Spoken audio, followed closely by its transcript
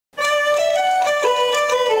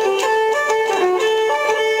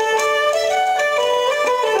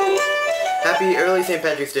Happy early St.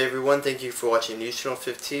 Patrick's Day, everyone. Thank you for watching News Channel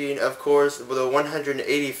 15. Of course, the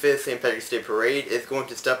 185th St. Patrick's Day Parade is going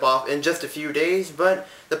to step off in just a few days, but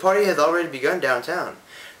the party has already begun downtown.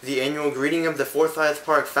 The annual greeting of the Forsyth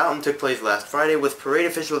Park fountain took place last Friday, with parade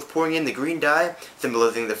officials pouring in the green dye,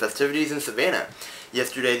 symbolizing the festivities in Savannah.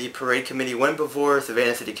 Yesterday, the parade committee went before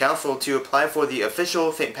Savannah City Council to apply for the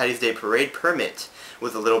official St. Patty's Day Parade permit.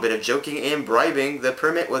 With a little bit of joking and bribing, the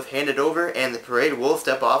permit was handed over and the parade will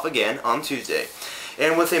step off again on Tuesday.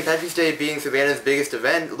 And with St. Patrick's Day being Savannah's biggest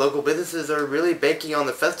event, local businesses are really banking on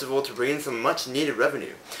the festival to bring in some much needed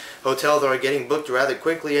revenue. Hotels are getting booked rather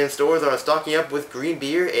quickly and stores are stocking up with green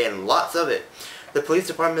beer and lots of it. The police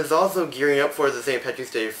department is also gearing up for the St. Patrick's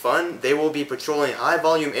Day fun. They will be patrolling high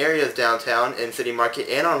volume areas downtown in City Market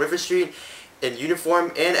and on River Street in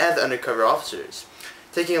uniform and as undercover officers.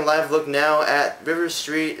 Taking a live look now at River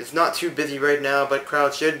Street, it's not too busy right now, but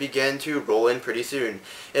crowds should begin to roll in pretty soon.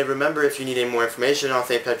 And remember, if you need any more information on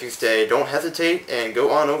St. Patrick's Day, don't hesitate and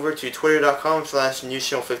go on over to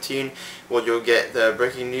twitter.com/newschannel15 where you'll get the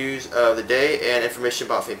breaking news of the day and information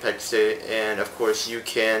about St. Patrick's Day. And of course, you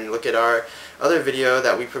can look at our other video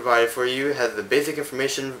that we provided for you. It has the basic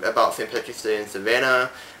information about St. Patrick's Day in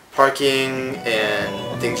Savannah, parking,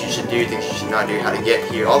 and things you should do, things you should not do, how to get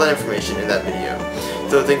here, all that information in that video.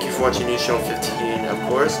 So thank you for watching News Channel 15, of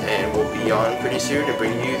course, and we'll be on pretty soon to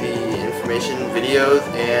bring you the information, videos,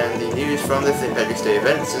 and the news from the St. Patrick's Day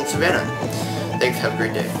events in Savannah. Thanks, have a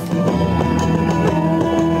great day.